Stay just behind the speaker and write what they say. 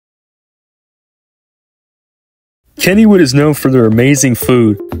Kennywood is known for their amazing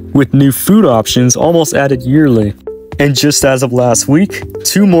food, with new food options almost added yearly. And just as of last week,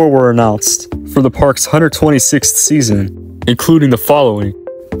 2 more were announced for the park's 126th season, including the following: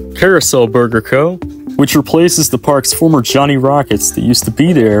 Carousel Burger Co., which replaces the park's former Johnny Rockets that used to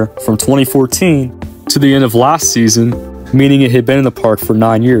be there from 2014 to the end of last season, meaning it had been in the park for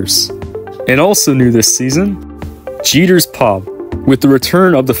 9 years. And also new this season, Jeeters Pub, with the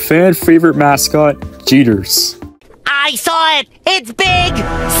return of the fan-favorite mascot, Jeeters. I saw it! It's big,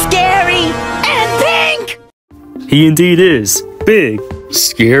 scary, and pink! He indeed is big,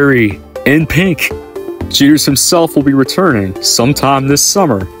 scary, and pink. Jeeters himself will be returning sometime this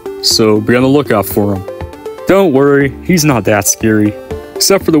summer, so be on the lookout for him. Don't worry, he's not that scary,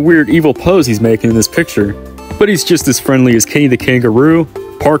 except for the weird evil pose he's making in this picture, but he's just as friendly as Kenny the Kangaroo,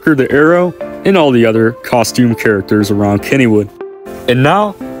 Parker the Arrow, and all the other costume characters around Kennywood. And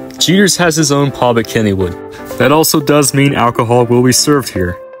now, Jeeters has his own pub at Kennywood. That also does mean alcohol will be served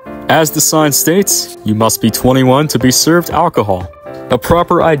here. As the sign states, you must be 21 to be served alcohol. A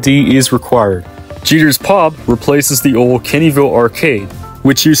proper ID is required. Jeeters Pub replaces the old Kennyville Arcade,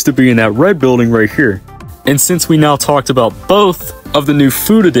 which used to be in that red building right here. And since we now talked about both of the new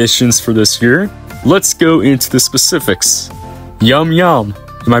food additions for this year, let's go into the specifics. Yum yum.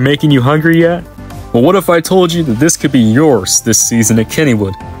 Am I making you hungry yet? Well, what if I told you that this could be yours this season at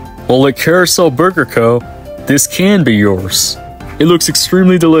Kennywood? Well, at Carousel Burger Co., this can be yours. It looks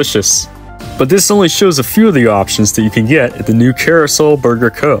extremely delicious, but this only shows a few of the options that you can get at the new Carousel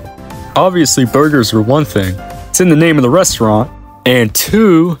Burger Co. Obviously, burgers are one thing, it's in the name of the restaurant, and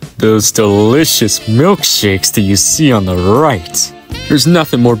 2, those delicious milkshakes that you see on the right. There's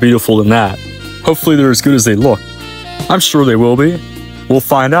nothing more beautiful than that. Hopefully they're as good as they look. I'm sure they will be. We'll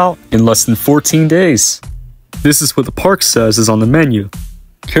find out in less than 14 days. This is what the park says is on the menu.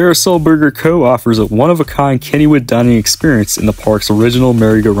 Carousel Burger Co. offers a one-of-a-kind Kennywood dining experience in the park's original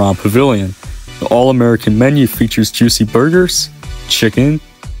merry-go-round pavilion. The all-American menu features juicy burgers, chicken,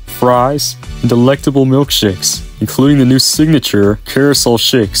 fries, and delectable milkshakes, including the new signature Carousel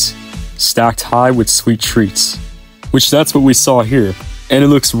Shakes, stacked high with sweet treats. Which that's what we saw here, and it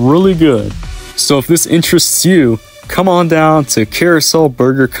looks really good. So if this interests you, come on down to Carousel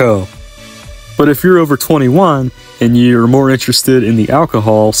Burger Co. But if you're over 21 and you're more interested in the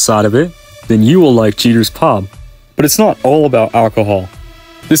alcohol side of it, then you will like Jeeters Pub. But it's not all about alcohol.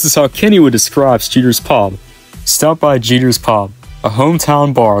 This is how Kennywood describes Jeeters Pub. Stop by Jeeters Pub, a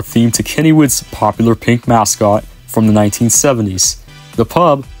hometown bar themed to Kennywood's popular pink mascot from the 1970s. The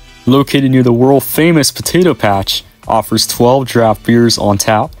pub, located near the world-famous Potato Patch, offers 12 draft beers on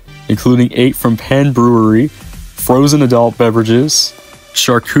tap, including 8 from Penn Brewery, frozen adult beverages,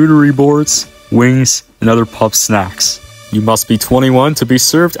 charcuterie boards, wings, and other pub snacks. You must be 21 to be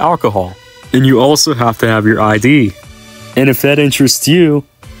served alcohol, and you also have to have your ID. And if that interests you,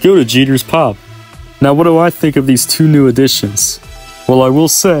 go to Jeeters Pub. Now, what do I think of these 2 new additions? Well, I will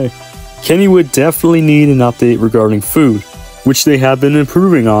say, Kennywood definitely need an update regarding food, which they have been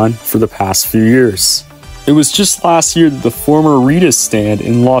improving on for the past few years. It was just last year that the former Rita's stand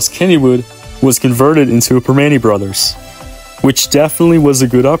in Lost Kennywood was converted into a Permane Brothers, which definitely was a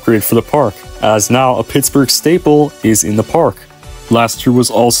good upgrade for the park, as now a Pittsburgh staple is in the park. Last year was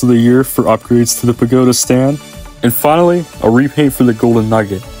also the year for upgrades to the Pagoda stand, and finally, a repaint for the Golden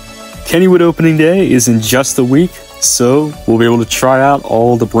Nugget. Kennywood opening day is in just a week, so we'll be able to try out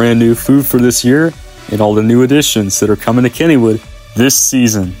all the brand new food for this year and all the new additions that are coming to Kennywood this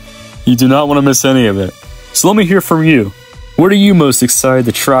season. You do not want to miss any of it. So let me hear from you. What are you most excited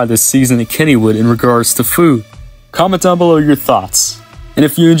to try this season at Kennywood in regards to food? Comment down below your thoughts. And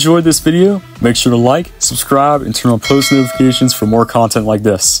if you enjoyed this video, make sure to like, subscribe, and turn on post notifications for more content like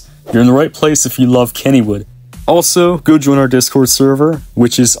this. You're in the right place if you love Kennywood. Also, go join our Discord server,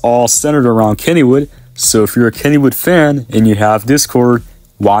 which is all centered around Kennywood, so if you're a Kennywood fan and you have Discord,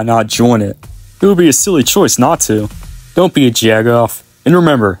 why not join it? It would be a silly choice not to. Don't be a jagoff, and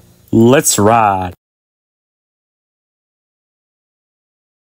remember, let's ride!